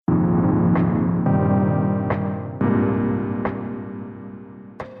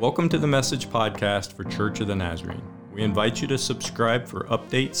Welcome to the Message Podcast for Church of the Nazarene. We invite you to subscribe for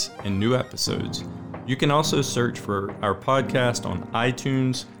updates and new episodes. You can also search for our podcast on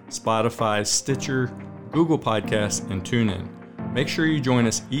iTunes, Spotify, Stitcher, Google Podcasts, and TuneIn. Make sure you join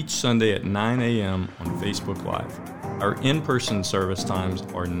us each Sunday at 9 a.m. on Facebook Live. Our in-person service times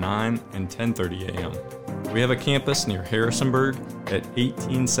are 9 and 10:30 a.m. We have a campus near Harrisonburg at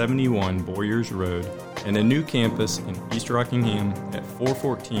 1871 Boyers Road and a new campus in East Rockingham at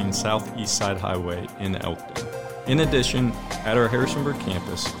 414 Southeast Side Highway in Elkton. In addition, at our Harrisonburg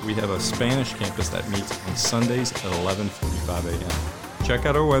campus, we have a Spanish campus that meets on Sundays at 11:45 a.m. Check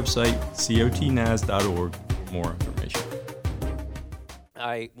out our website, cotnaz.org, for more information.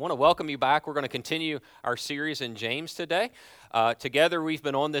 I want to welcome you back. We're going to continue our series in James today. Together, we've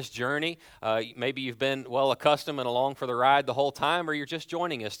been on this journey. Maybe you've been well accustomed and along for the ride the whole time, or you're just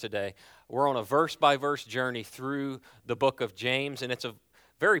joining us today. We're on a verse-by-verse journey through the book of James, and it's a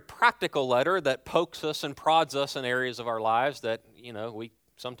very practical letter that pokes us and prods us in areas of our lives that, we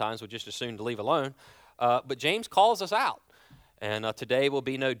sometimes would just as soon to leave alone. But James calls us out. And today will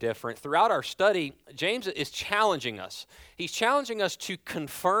be no different. Throughout our study, James is challenging us. He's challenging us to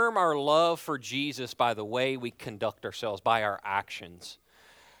confirm our love for Jesus by the way we conduct ourselves, by our actions.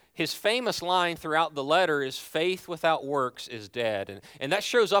 His famous line throughout the letter is, faith without works is dead. And that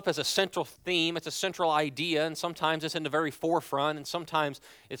shows up as a central theme. It's a central idea, and sometimes it's in the very forefront, and sometimes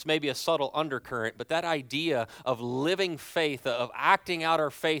it's maybe a subtle undercurrent. But that idea of living faith, of acting out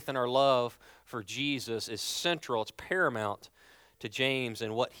our faith and our love for Jesus is central. It's paramount to James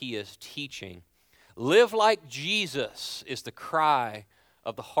and what he is teaching. Live like Jesus is the cry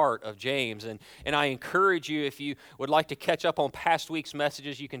of the heart of James. And I encourage you, if you would like to catch up on past week's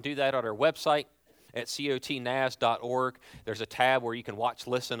messages, you can do that on our website at cotnaz.org. There's a tab where you can watch,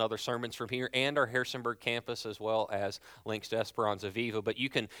 listen, other sermons from here and our Harrisonburg campus, as well as links to Esperanza Viva. But you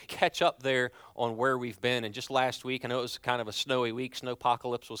can catch up there on where we've been. And just last week, I know it was kind of a snowy week.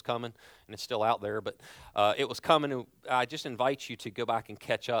 Snowpocalypse was coming, and it's still out there, but it was coming. And I just invite you to go back and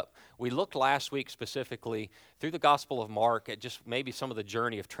catch up. We looked last week specifically through the Gospel of Mark at just maybe some of the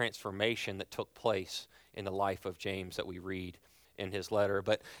journey of transformation that took place in the life of James that we read in his letter.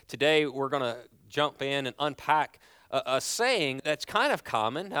 But today we're going to jump in and unpack a saying that's kind of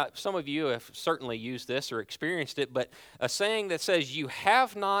common. Some of you have certainly used this or experienced it, but a saying that says, you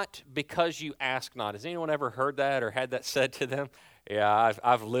have not because you ask not. Has anyone ever heard that or had that said to them? Yeah,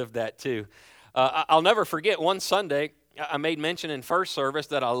 I've lived that too. I'll never forget one Sunday, I made mention in first service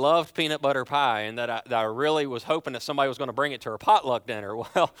that I loved peanut butter pie and that I really was hoping that somebody was going to bring it to our potluck dinner.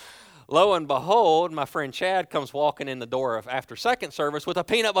 Well, lo and behold, my friend Chad comes walking in the door after second service with a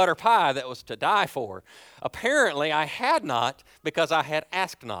peanut butter pie that was to die for. Apparently, I had not because I had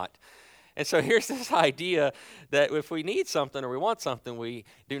asked not. And so here's this idea that if we need something or we want something, we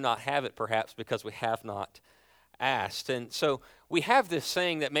do not have it perhaps because we have not asked. And so we have this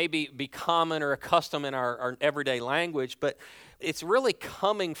saying that may be common or a custom in our everyday language, but it's really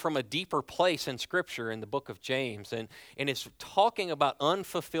coming from a deeper place in Scripture in the book of James, and it's talking about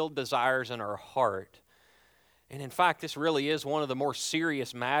unfulfilled desires in our heart. And in fact, this really is one of the more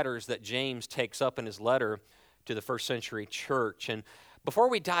serious matters that James takes up in his letter to the first century church. And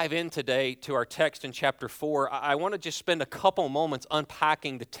before we dive in today to our text in chapter 4, I want to just spend a couple moments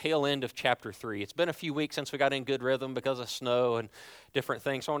unpacking the tail end of chapter 3. It's been a few weeks since we got in good rhythm because of snow and different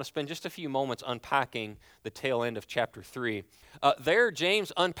things, so I want to spend just a few moments unpacking the tail end of chapter 3. There,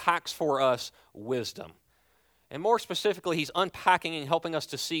 James unpacks for us wisdom. And more specifically, he's unpacking and helping us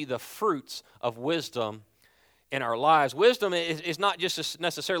to see the fruits of wisdom in our lives. Wisdom is not just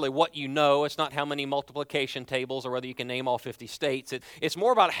necessarily what you know. It's not how many multiplication tables or whether you can name all 50 states. It's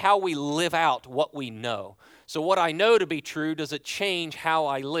more about how we live out what we know. So what I know to be true, does it change how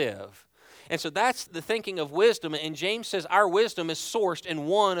I live? And so that's the thinking of wisdom. And James says our wisdom is sourced in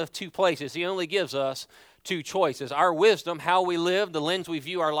one of two places. He only gives us two choices. Our wisdom, how we live, the lens we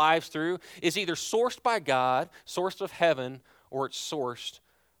view our lives through, is either sourced by God, sourced of heaven, or it's sourced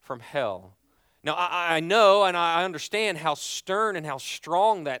from hell. Now, I know and I understand how stern and how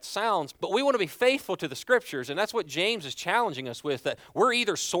strong that sounds, but we want to be faithful to the Scriptures, and that's what James is challenging us with, that we're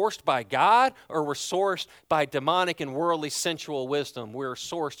either sourced by God or we're sourced by demonic and worldly sensual wisdom. We're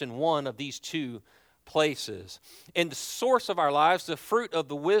sourced in one of these two places. And the source of our lives, the fruit of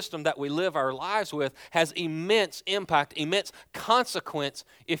the wisdom that we live our lives with, has immense impact, immense consequence,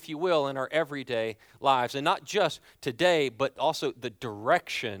 if you will, in our everyday lives. And not just today, but also the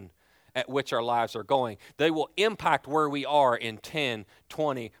direction at which our lives are going. They will impact where we are in 10,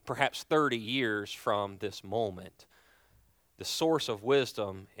 20, perhaps 30 years from this moment. The source of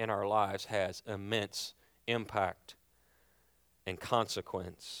wisdom in our lives has immense impact. and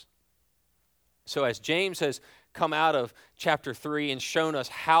consequence. So as James has come out of chapter 3 and shown us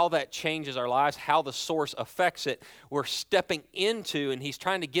how that changes our lives, how the source affects it, we're stepping into, and he's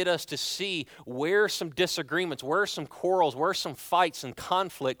trying to get us to see where some disagreements, where some quarrels, where some fights and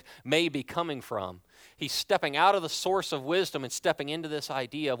conflict may be coming from. He's stepping out of the source of wisdom and stepping into this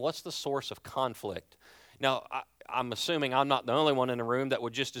idea of what's the source of conflict. Now, I'm assuming I'm not the only one in the room that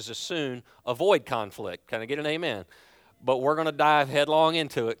would just as soon avoid conflict. Can I get an amen? But we're going to dive headlong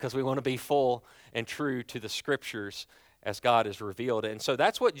into it because we want to be full and true to the Scriptures as God has revealed it. And so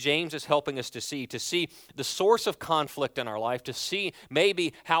that's what James is helping us to see the source of conflict in our life, to see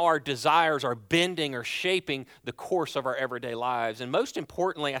maybe how our desires are bending or shaping the course of our everyday lives. And most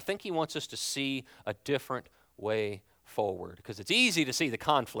importantly, I think he wants us to see a different way forward, because it's easy to see the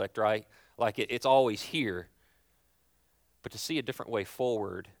conflict, right? Like it's always here. But to see a different way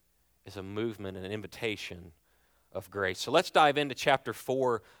forward is a movement and an invitation of grace. So let's dive into chapter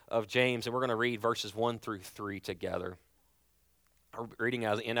 4 of James, and we're going to read verses 1 through 3 together. I'm reading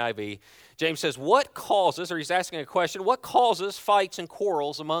out of the NIV. James says, he's asking a question, what causes fights and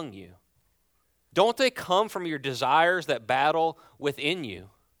quarrels among you? Don't they come from your desires that battle within you?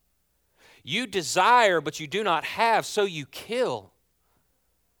 You desire, but you do not have, so you kill.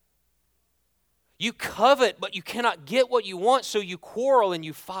 You covet, but you cannot get what you want, so you quarrel and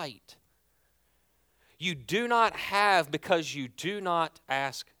you fight. You do not have because you do not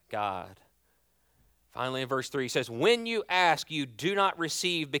ask God. Finally, in verse 3, he says, when you ask, you do not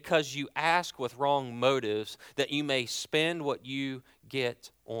receive because you ask with wrong motives, that you may spend what you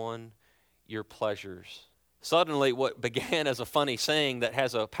get on your pleasures. Suddenly, what began as a funny saying that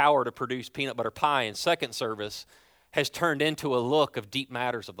has a power to produce peanut butter pie in second service has turned into a look of deep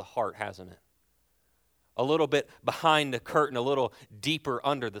matters of the heart, hasn't it? A little bit behind the curtain, a little deeper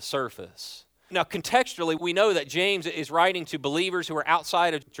under the surface. Now, contextually, we know that James is writing to believers who are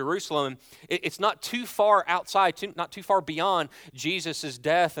outside of Jerusalem. It's not too far outside, not too far beyond Jesus'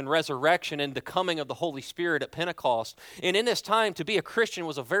 death and resurrection and the coming of the Holy Spirit at Pentecost. And in this time, to be a Christian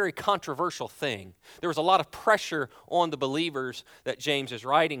was a very controversial thing. There was a lot of pressure on the believers that James is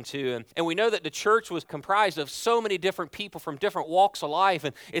writing to. And we know that the church was comprised of so many different people from different walks of life.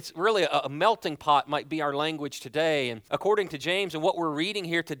 And it's really a melting pot might be our language today. And according to James and what we're reading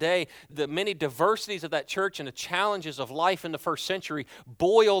here today, the many diversities of that church and the challenges of life in the first century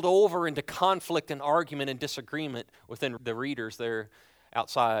boiled over into conflict and argument and disagreement within the readers there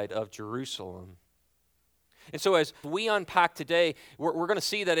outside of Jerusalem. And so as we unpack today, we're going to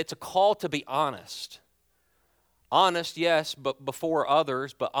see that it's a call to be honest. Honest, yes, but before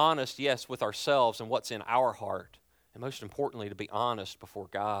others, but honest, yes, with ourselves and what's in our heart. And most importantly, to be honest before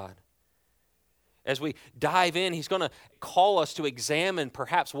God. As we dive in, he's going to call us to examine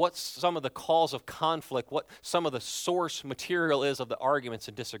perhaps what some of the cause of conflict, what some of the source material is of the arguments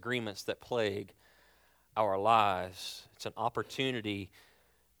and disagreements that plague our lives. It's an opportunity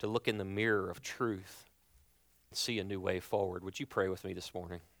to look in the mirror of truth and see a new way forward. Would you pray with me this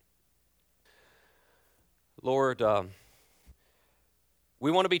morning? Lord, we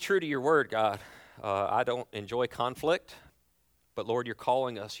want to be true to your word, God. I don't enjoy conflict. But Lord, you're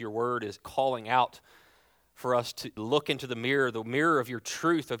calling us, your word is calling out for us to look into the mirror of your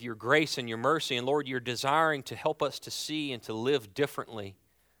truth, of your grace and your mercy. And Lord, you're desiring to help us to see and to live differently,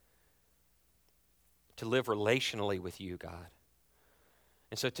 to live relationally with you, God.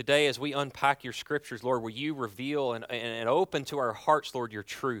 And so today as we unpack your scriptures, Lord, will you reveal and open to our hearts, Lord, your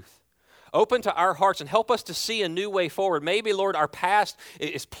truth. Open to our hearts and help us to see a new way forward. Maybe, Lord, our past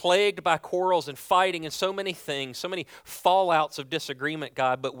is plagued by quarrels and fighting and so many things, so many fallouts of disagreement,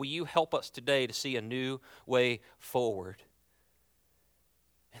 God, but will you help us today to see a new way forward?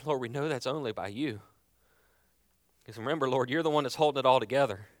 And Lord, we know that's only by you. Because remember, Lord, you're the one that's holding it all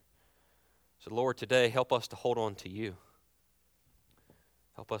together. So, Lord, today, help us to hold on to you.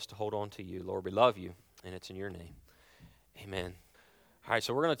 Help us to hold on to you. Lord, we love you, and it's in your name. Amen. All right,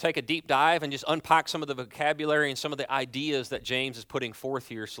 so we're going to take a deep dive and just unpack some of the vocabulary and some of the ideas that James is putting forth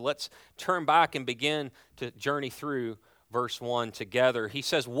here. So let's turn back and begin to journey through verse 1 together. He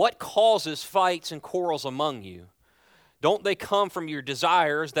says, what causes fights and quarrels among you? Don't they come from your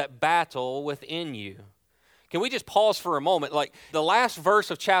desires that battle within you? Can we just pause for a moment? Like the last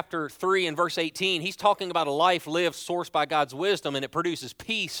verse of chapter 3 and verse 18, he's talking about a life lived sourced by God's wisdom, and it produces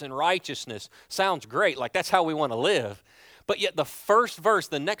peace and righteousness. Sounds great, like that's how we want to live. But yet the first verse,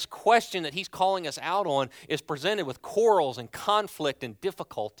 the next question that he's calling us out on, is presented with quarrels and conflict and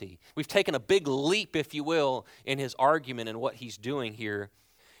difficulty. We've taken a big leap, if you will, in his argument and what he's doing here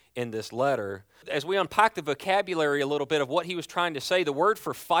in this letter. As we unpack the vocabulary a little bit of what he was trying to say, the word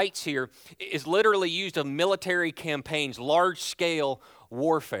for fights here is literally used of military campaigns, large-scale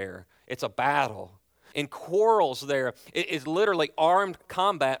warfare. It's a battle. And quarrels there is literally armed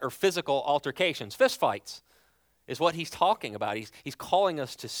combat or physical altercations. Fistfights is what he's talking about. He's calling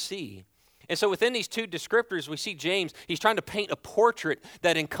us to see. And so within these two descriptors, we see James, he's trying to paint a portrait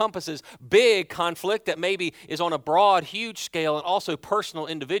that encompasses big conflict that maybe is on a broad, huge scale, and also personal,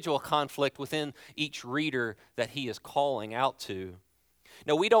 individual conflict within each reader that he is calling out to.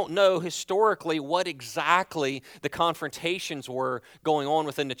 Now, we don't know historically what exactly the confrontations were going on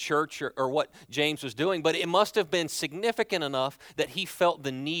within the church or what James was doing, but it must have been significant enough that he felt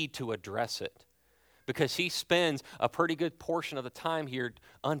the need to address it, because he spends a pretty good portion of the time here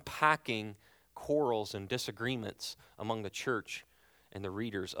unpacking quarrels and disagreements among the church and the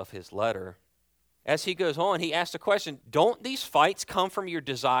readers of his letter. As he goes on, he asks the question, don't these fights come from your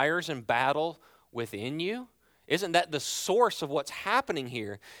desires and battle within you? Isn't that the source of what's happening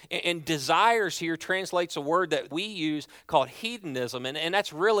here? And desires here translates a word that we use called hedonism. And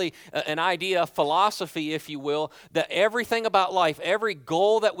that's really an idea, a philosophy, if you will, that everything about life, every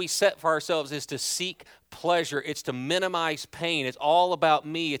goal that we set for ourselves is to seek pleasure. It's to minimize pain. It's all about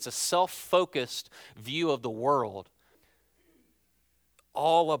me. It's a self-focused view of the world.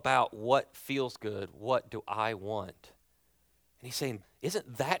 All about what feels good. What do I want? And he's saying,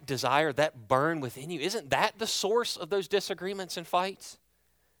 isn't that desire, that burn within you, isn't that the source of those disagreements and fights?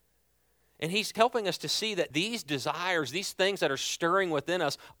 And he's helping us to see that these desires, these things that are stirring within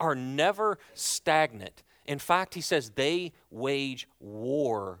us are never stagnant. In fact, he says they wage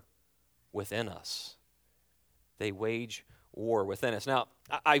war within us. They wage war within us. Now,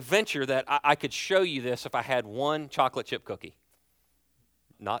 I venture that I could show you this if I had one chocolate chip cookie.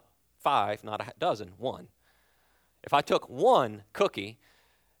 Not 5, not a dozen, one. If I took one cookie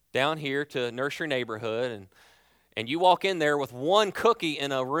down here to Nursery Neighborhood and you walk in there with one cookie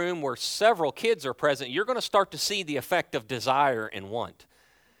in a room where several kids are present, you're going to start to see the effect of desire and want.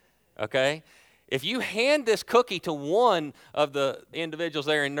 Okay? If you hand this cookie to one of the individuals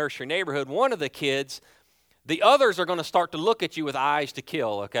there in Nursery Neighborhood, one of the kids, the others are going to start to look at you with eyes to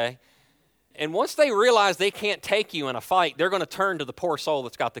kill, okay? And once they realize they can't take you in a fight, they're going to turn to the poor soul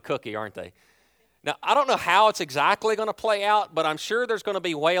that's got the cookie, aren't they? Now, I don't know how it's exactly going to play out, but I'm sure there's going to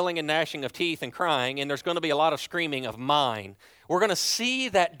be wailing and gnashing of teeth and crying, and there's going to be a lot of screaming of mine. We're going to see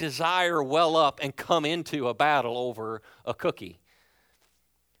that desire well up and come into a battle over a cookie.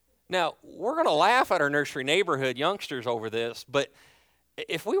 Now, we're going to laugh at our Nursery Neighborhood youngsters over this, but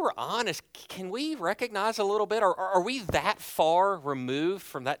if we were honest, can we recognize a little bit, or are we that far removed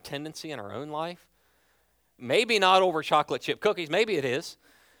from that tendency in our own life? Maybe not over chocolate chip cookies, maybe it is.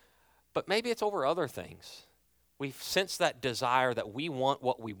 But maybe it's over other things. We've sensed that desire that we want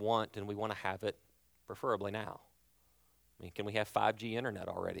what we want and we want to have it preferably now. I mean, can we have 5G internet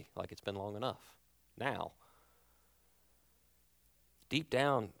already? Like it's been long enough. Now. Deep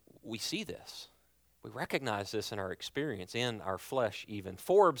down, we see this. We recognize this in our experience, in our flesh even.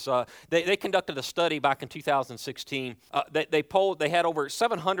 Forbes, they conducted a study back in 2016. They had over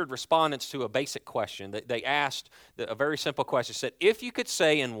 700 respondents to a basic question. They asked a very simple question. It said, if you could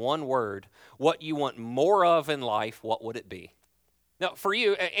say in one word what you want more of in life, what would it be? Now, for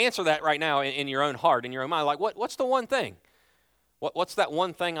you, answer that right now in your own heart, in your own mind. Like, what's the one thing? What's that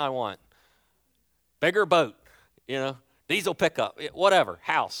one thing I want? Bigger boat, diesel pickup, whatever,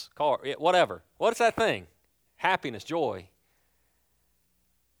 house, car, whatever. What's that thing? Happiness, joy.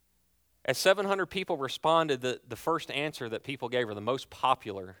 As 700 people responded, the first answer that people gave are the most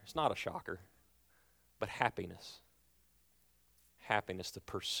popular. It's not a shocker, but happiness. Happiness, the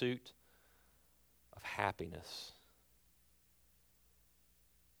pursuit of happiness.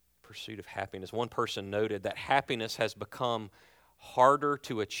 Pursuit of happiness. One person noted that happiness has become harder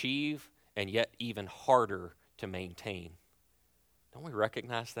to achieve and yet even harder to maintain. Don't we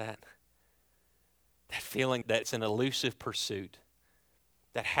recognize that? That feeling that it's an elusive pursuit.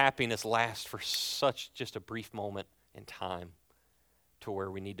 That happiness lasts for such just a brief moment in time to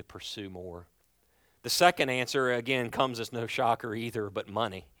where we need to pursue more. The second answer, again, comes as no shocker either, but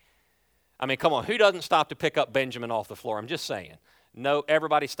money. I mean, come on, who doesn't stop to pick up Benjamin off the floor? I'm just saying. No,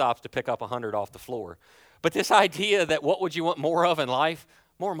 everybody stops to pick up 100 off the floor. But this idea that what would you want more of in life?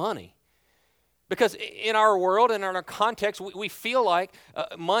 More money. Because in our world and in our context, we feel like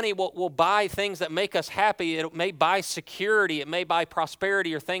money will buy things that make us happy. It may buy security. It may buy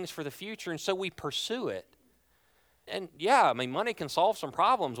prosperity or things for the future. And so we pursue it. And yeah, I mean, money can solve some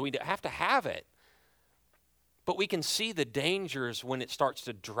problems. We have to have it. But we can see the dangers when it starts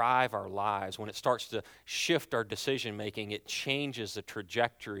to drive our lives, when it starts to shift our decision making. It changes the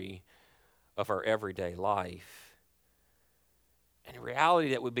trajectory of our everyday life. And the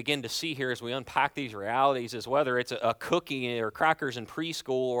reality that we begin to see here as we unpack these realities is whether it's a cookie or crackers in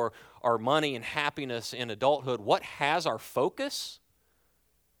preschool or money and happiness in adulthood, what has our focus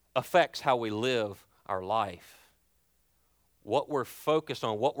affects how we live our life. What we're focused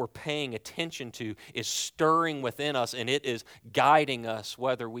on, what we're paying attention to is stirring within us, and it is guiding us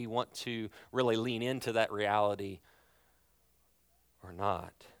whether we want to really lean into that reality or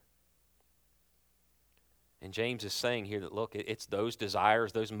not. And James is saying here that, look, it's those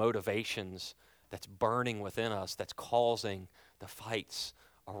desires, those motivations that's burning within us that's causing the fights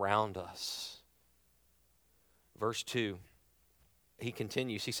around us. Verse 2, he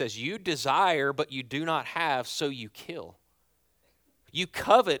continues. He says, you desire, but you do not have, so you kill. You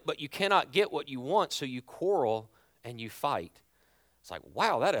covet, but you cannot get what you want, so you quarrel and you fight. It's like,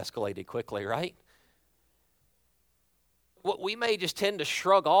 wow, that escalated quickly, right? What we may just tend to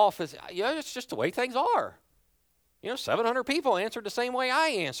shrug off is, it's just the way things are. 700 people answered the same way I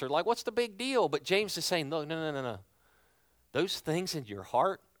answered. Like, what's the big deal? But James is saying, look, no. Those things in your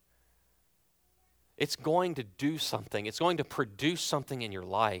heart, it's going to do something. It's going to produce something in your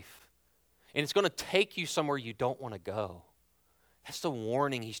life. And it's going to take you somewhere you don't want to go. That's the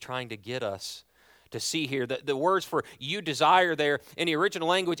warning he's trying to get us to see here. The words for you desire there, in the original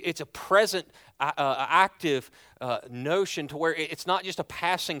language, it's a present active notion to where it's not just a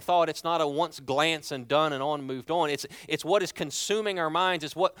passing thought. It's not a once glance and done and on moved on. It's what is consuming our minds.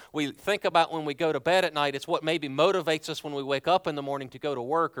 It's what we think about when we go to bed at night. It's what maybe motivates us when we wake up in the morning to go to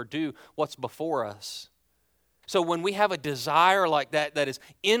work or do what's before us. So when we have a desire like that is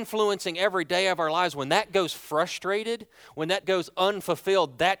influencing every day of our lives, when that goes frustrated, when that goes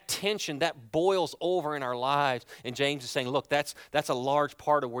unfulfilled, that tension, that boils over in our lives. And James is saying, look, that's a large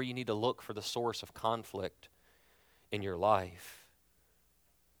part of where you need to look for the source of conflict in your life.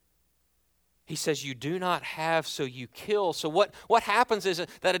 He says, you do not have, so you kill. So what happens is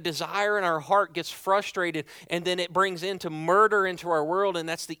that a desire in our heart gets frustrated, and then it brings into murder into our world, and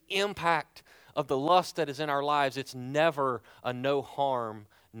that's the impact of the lust that is in our lives. It's never a no harm,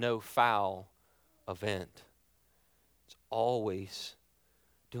 no foul event. It's always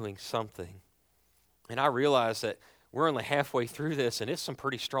doing something. And I realize that we're only halfway through this, and it's some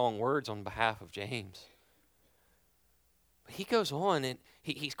pretty strong words on behalf of James. But he goes on, and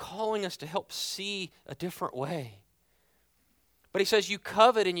he's calling us to help see a different way. But he says, you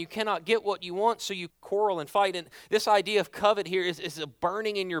covet and you cannot get what you want, so you quarrel and fight. And this idea of covet here is a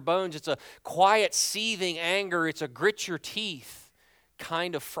burning in your bones. It's a quiet, seething anger. It's a grit your teeth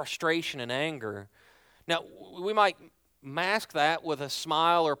kind of frustration and anger. Now, we might mask that with a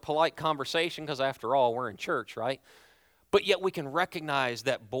smile or polite conversation because, after all, we're in church, right? But yet we can recognize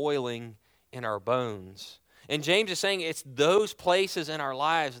that boiling in our bones. And James is saying it's those places in our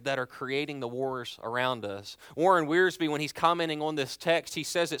lives that are creating the wars around us. Warren Wiersbe, when he's commenting on this text, he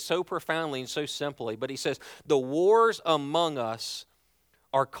says it so profoundly and so simply. But he says, the wars among us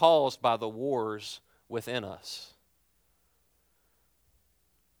are caused by the wars within us.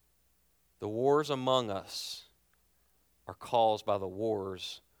 The wars among us are caused by the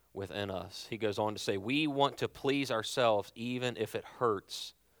wars within us. He goes on to say, we want to please ourselves even if it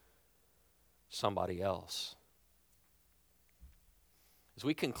hurts somebody else. As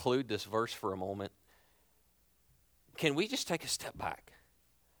we conclude this verse for a moment, can we just take a step back?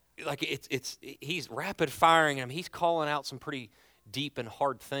 Like he's rapid firing him. He's calling out some pretty deep and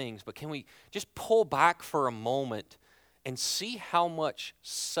hard things, but can we just pull back for a moment and see how much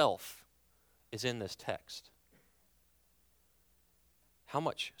self is in this text? How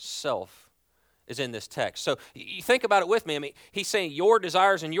much self is in this text. So you think about it with me. I mean, he's saying your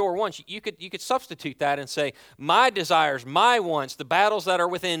desires and your wants. You could substitute that and say, my desires, my wants, the battles that are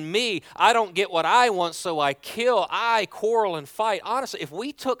within me, I don't get what I want, so I kill, I quarrel and fight. Honestly, if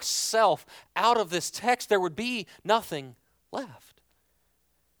we took self out of this text, there would be nothing left.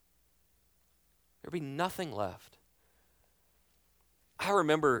 There'd be nothing left. I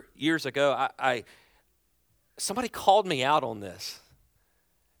remember years ago, somebody called me out on this.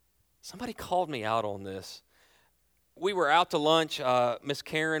 We were out to lunch. Miss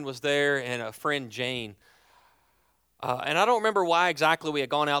Karen was there and a friend, Jane. And I don't remember why exactly we had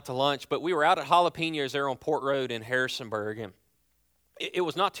gone out to lunch, but we were out at Jalapenos there on Port Road in Harrisonburg. And it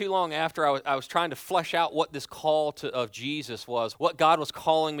was not too long after I was trying to flesh out what this call of Jesus was, what God was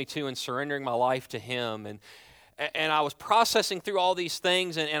calling me to and surrendering my life to Him. And I was processing through all these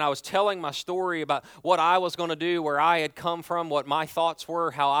things, and I was telling my story about what I was going to do, where I had come from, what my thoughts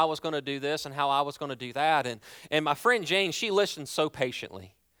were, how I was going to do this and how I was going to do that. And my friend Jane, she listened so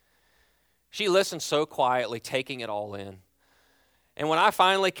patiently. She listened so quietly, taking it all in. And when I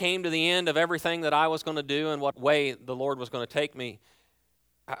finally came to the end of everything that I was going to do and what way the Lord was going to take me,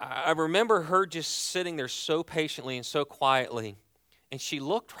 I remember her just sitting there so patiently and so quietly. And she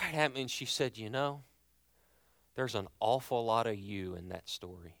looked right at me and she said, you know, there's an awful lot of you in that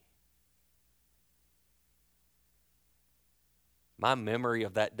story. My memory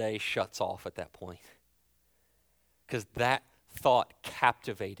of that day shuts off at that point because that thought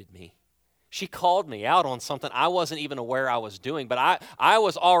captivated me. She called me out on something I wasn't even aware I was doing, but I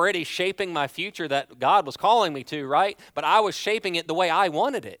was already shaping my future that God was calling me to, right? But I was shaping it the way I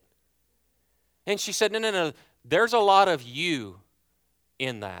wanted it. And she said, no, there's a lot of you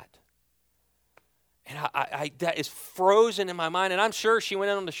in that. And I that is frozen in my mind. And I'm sure she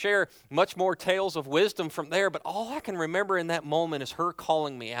went on to share much more tales of wisdom from there. But all I can remember in that moment is her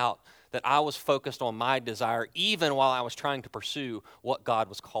calling me out that I was focused on my desire, even while I was trying to pursue what God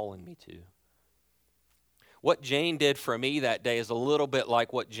was calling me to. What Jane did for me that day is a little bit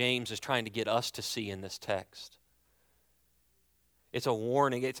like what James is trying to get us to see in this text. It's a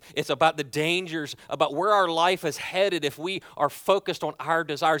warning. It's about the dangers, about where our life is headed if we are focused on our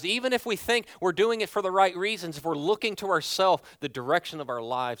desires. Even if we think we're doing it for the right reasons, if we're looking to ourselves, the direction of our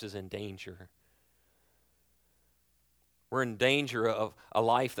lives is in danger. We're in danger of a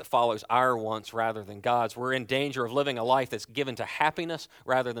life that follows our wants rather than God's. We're in danger of living a life that's given to happiness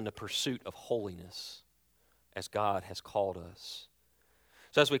rather than the pursuit of holiness, as God has called us.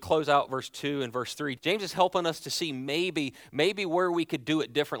 So as we close out verse 2 and verse 3, James is helping us to see maybe where we could do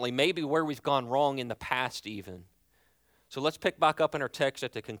it differently, maybe where we've gone wrong in the past even. So let's pick back up in our text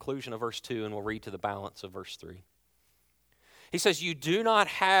at the conclusion of verse 2, and we'll read to the balance of verse 3. He says, you do not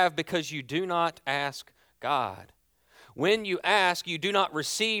have because you do not ask God. When you ask, you do not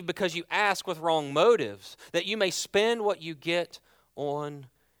receive because you ask with wrong motives, that you may spend what you get on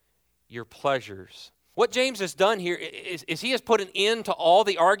your pleasures. What James has done here is he has put an end to all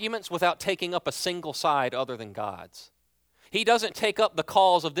the arguments without taking up a single side other than God's. He doesn't take up the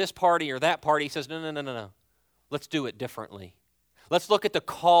cause of this party or that party. He says, no. Let's do it differently. Let's look at the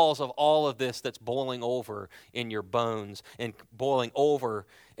cause of all of this that's boiling over in your bones and boiling over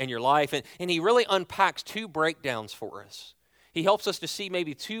in your life. And he really unpacks two breakdowns for us. He helps us to see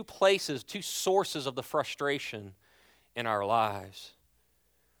maybe two places, two sources of the frustration in our lives.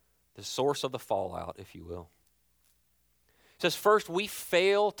 The source of the fallout, if you will. It says, first, we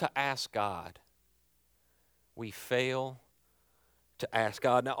fail to ask God. We fail to ask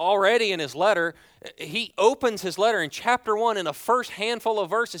God. Now, already in his letter, he opens his letter in chapter 1 in the first handful of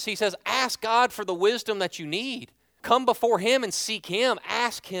verses. He says, ask God for the wisdom that you need. Come before him and seek him.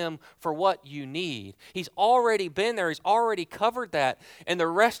 Ask him for what you need. He's already been there. He's already covered that. And the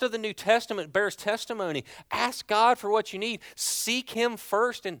rest of the New Testament bears testimony. Ask God for what you need. Seek him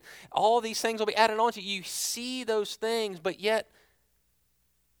first, and all these things will be added on to you. You see those things, but yet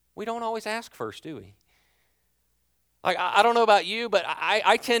we don't always ask first, do we? Like, I don't know about you, but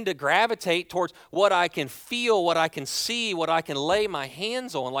I tend to gravitate towards what I can feel, what I can see, what I can lay my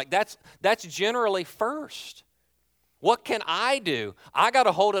hands on. Like that's generally first. What can I do? I got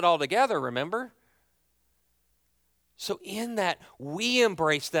to hold it all together, remember? So in that, we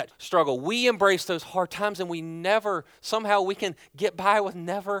embrace that struggle. We embrace those hard times, and somehow we can get by with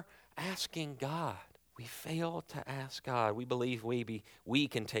never asking God. We fail to ask God. We believe we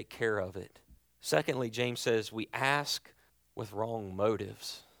can take care of it. Secondly, James says we ask with wrong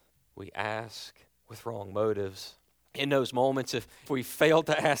motives. We ask with wrong motives. In those moments, if we fail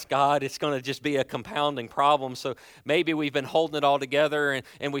to ask God, it's going to just be a compounding problem. So maybe we've been holding it all together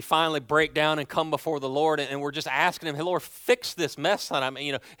and we finally break down and come before the Lord and we're just asking him, hey, Lord, fix this mess that I'm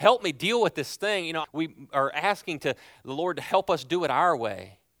in. Help me deal with this thing. We are asking the Lord to help us do it our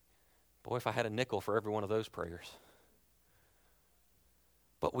way. Boy, if I had a nickel for every one of those prayers.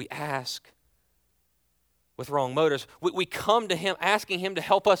 But we ask with wrong motives. We come to him asking him to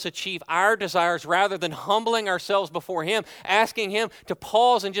help us achieve our desires rather than humbling ourselves before him, asking him to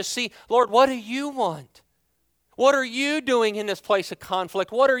pause and just see, Lord, what do you want? What are you doing in this place of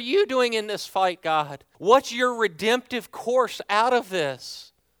conflict? What are you doing in this fight, God? What's your redemptive course out of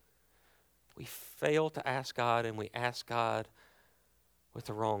this? We fail to ask God, and we ask God with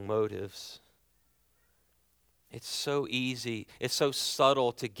the wrong motives. It's so easy, it's so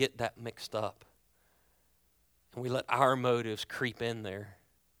subtle to get that mixed up. And we let our motives creep in there,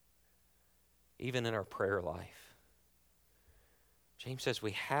 even in our prayer life. James says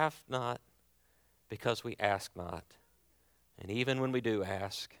we have not because we ask not. And even when we do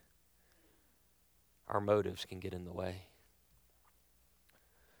ask, our motives can get in the way.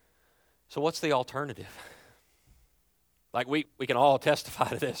 So what's the alternative? Like we can all testify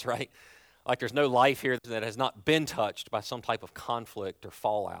to this, right? Like there's no life here that has not been touched by some type of conflict or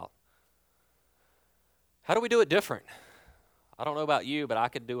fallout. How do we do it different? I don't know about you, but I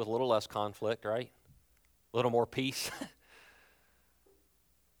could do with a little less conflict, right? A little more peace.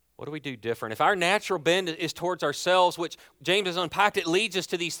 What do we do different? If our natural bend is towards ourselves, which James has unpacked, it leads us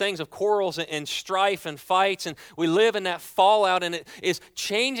to these things of quarrels and strife and fights, and we live in that fallout, and it is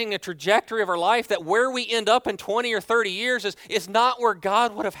changing the trajectory of our life, that where we end up in 20 or 30 years is not where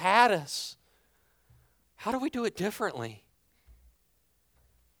God would have had us. How do we do it differently?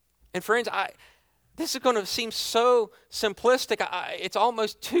 And friends, this is going to seem so simplistic. It's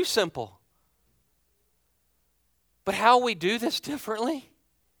almost too simple. But how we do this differently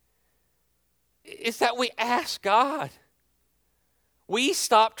is that we ask God. We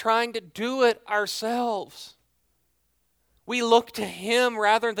stop trying to do it ourselves. We look to Him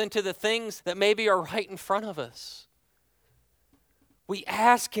rather than to the things that maybe are right in front of us. We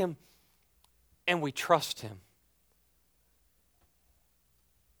ask Him and we trust Him.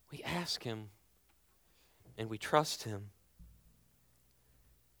 We ask Him and we trust Him.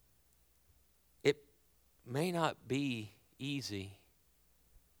 It may not be easy.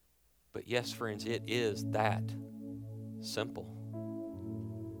 But yes, friends, it is that simple.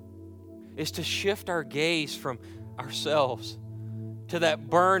 It's to shift our gaze from ourselves to that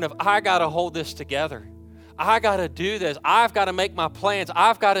burn of, I got to hold this together. I got to do this. I've got to make my plans.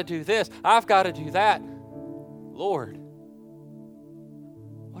 I've got to do this. I've got to do that. Lord,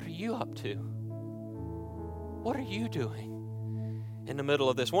 what are you up to? What are you doing in the middle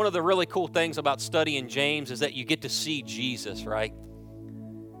of this? One of the really cool things about studying James is that you get to see Jesus, right?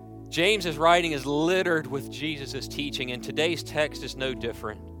 James's writing is littered with Jesus' teaching, and today's text is no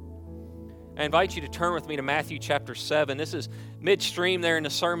different. I invite you to turn with me to Matthew chapter 7. This is midstream there in the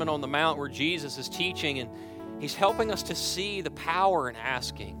Sermon on the Mount where Jesus is teaching, and He's helping us to see the power in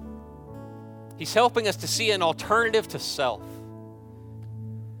asking. He's helping us to see an alternative to self.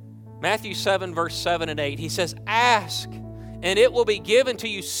 Matthew 7, verse 7 and 8, He says, "Ask, and it will be given to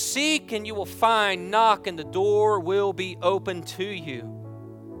you. Seek, and you will find. Knock, and the door will be opened to you.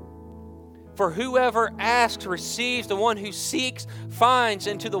 For whoever asks receives, the one who seeks finds,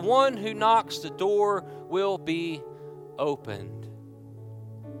 and to the one who knocks the door will be opened."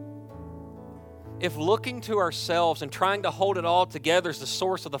 If looking to ourselves and trying to hold it all together is the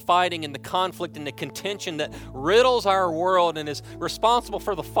source of the fighting and the conflict and the contention that riddles our world and is responsible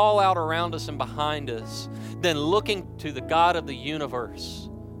for the fallout around us and behind us, then looking to the God of the universe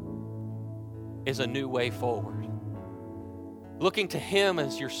is a new way forward. Looking to Him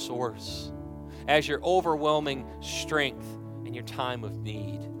as your source, as your overwhelming strength in your time of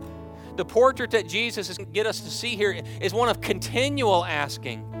need. The portrait that Jesus is going to get us to see here is one of continual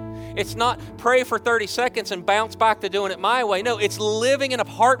asking. It's not pray for 30 seconds and bounce back to doing it my way. No, it's living in a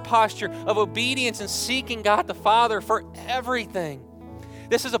heart posture of obedience and seeking God the Father for everything.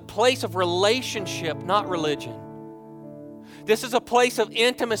 This is a place of relationship, not religion. This is a place of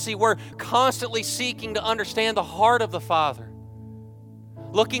intimacy. We're constantly seeking to understand the heart of the Father.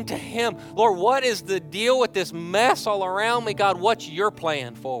 Looking to Him. Lord, what is the deal with this mess all around me? God, what's your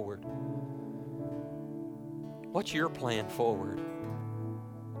plan forward? What's your plan forward?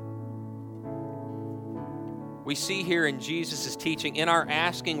 We see here in Jesus' teaching, in our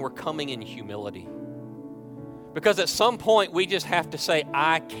asking, we're coming in humility. Because at some point, we just have to say,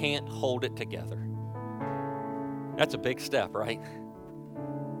 I can't hold it together. That's a big step, right?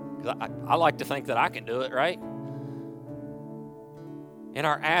 Because I like to think that I can do it, right? In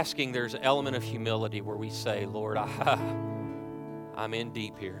our asking, there's an element of humility where we say, Lord, I'm in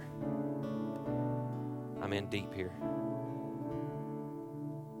deep here. I'm in deep here.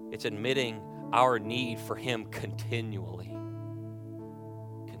 It's admitting our need for Him continually.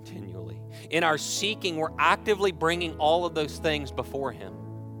 Continually. In our seeking, we're actively bringing all of those things before Him.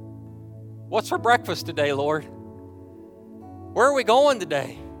 What's for breakfast today, Lord? Where are we going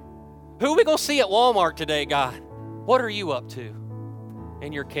today? Who are we going to see at Walmart today, God? What are you up to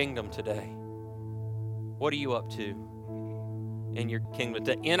in your kingdom today? What are you up to in your kingdom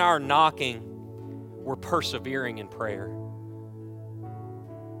today? In our knocking, we're persevering in prayer.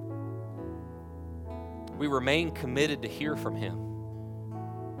 We remain committed to hear from Him.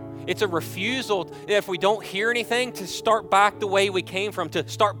 It's a refusal, if we don't hear anything, to start back the way we came from, to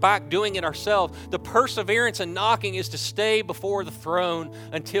start back doing it ourselves. The perseverance and knocking is to stay before the throne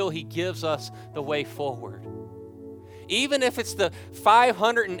until He gives us the way forward. Even if it's the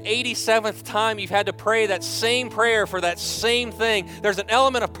 587th time you've had to pray that same prayer for that same thing, there's an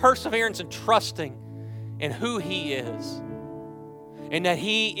element of perseverance and trusting in who He is. And that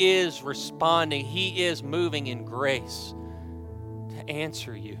He is responding, He is moving in grace to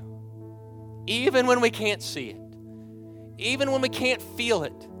answer you. Even when we can't see it, even when we can't feel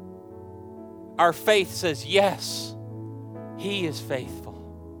it, our faith says, yes, He is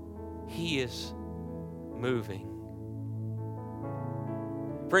faithful. He is moving.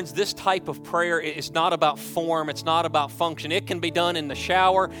 Friends, this type of prayer is not about form. It's not about function. It can be done in the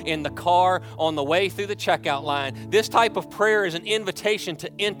shower, in the car, on the way through the checkout line. This type of prayer is an invitation to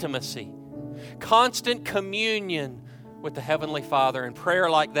intimacy, constant communion with the Heavenly Father. And prayer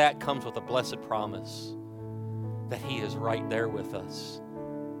like that comes with a blessed promise that He is right there with us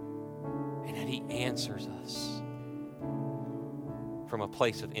and that He answers us from a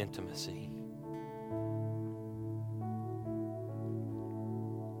place of intimacy.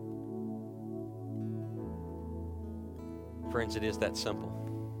 Friends, it is that simple.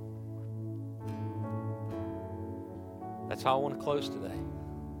 That's how I want to close today.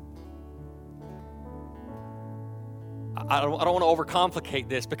 I don't want to overcomplicate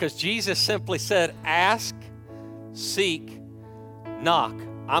this because Jesus simply said, ask, seek, knock.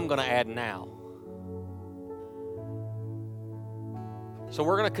 I'm going to add now. So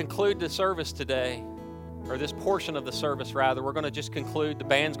we're going to conclude the service today, or this portion of the service rather. We're going to just conclude. The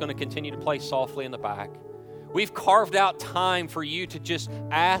band's going to continue to play softly in the back. We've carved out time for you to just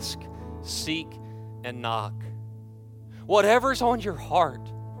ask, seek, and knock. Whatever's on your heart,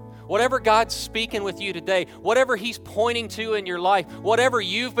 whatever God's speaking with you today, whatever He's pointing to in your life, whatever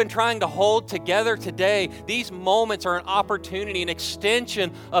you've been trying to hold together today, these moments are an opportunity, an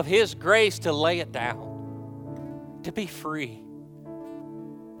extension of His grace to lay it down, to be free,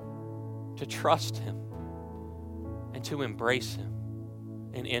 to trust Him, and to embrace Him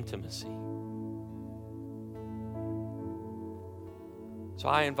in intimacy. So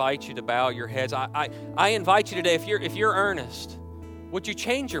I invite you to bow your heads. I invite you today, if you're earnest, would you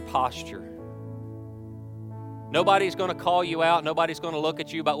change your posture? Nobody's going to call you out. Nobody's going to look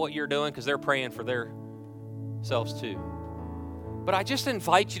at you about what you're doing because they're praying for themselves too. But I just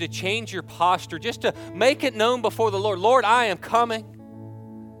invite you to change your posture, just to make it known before the Lord. Lord, I am coming.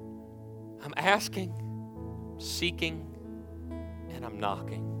 I'm asking, seeking, and I'm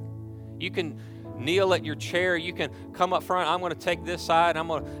knocking. You can kneel at your chair. You can come up front. I'm going to take this side. I'm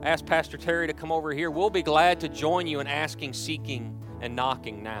going to ask Pastor Terry to come over here. We'll be glad to join you in asking, seeking, and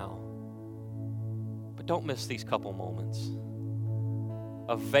knocking now. But don't miss these couple moments.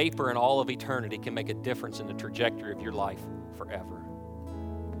 A vapor in all of eternity can make a difference in the trajectory of your life forever.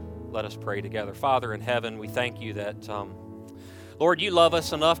 Let us pray together. Father in heaven, we thank you that, Lord, you love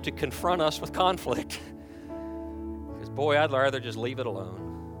us enough to confront us with conflict. Because, boy, I'd rather just leave it alone.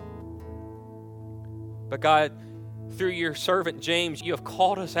 But God, through your servant James, you have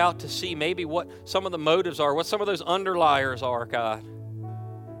called us out to see maybe what some of the motives are, what some of those underliers are, God.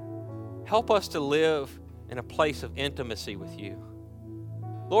 Help us to live in a place of intimacy with you.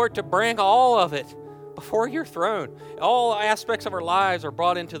 Lord, to bring all of it before your throne. All aspects of our lives are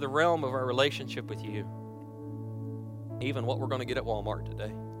brought into the realm of our relationship with you. Even what we're going to get at Walmart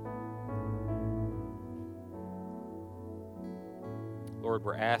today. Lord,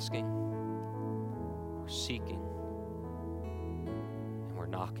 we're asking, we're seeking, and we're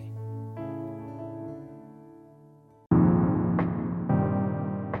knocking.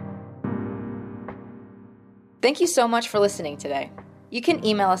 Thank you so much for listening today. You can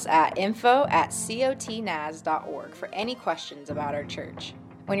email us at info@cotnaz.org for any questions about our church.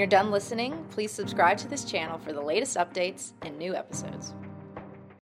 When you're done listening, please subscribe to this channel for the latest updates and new episodes.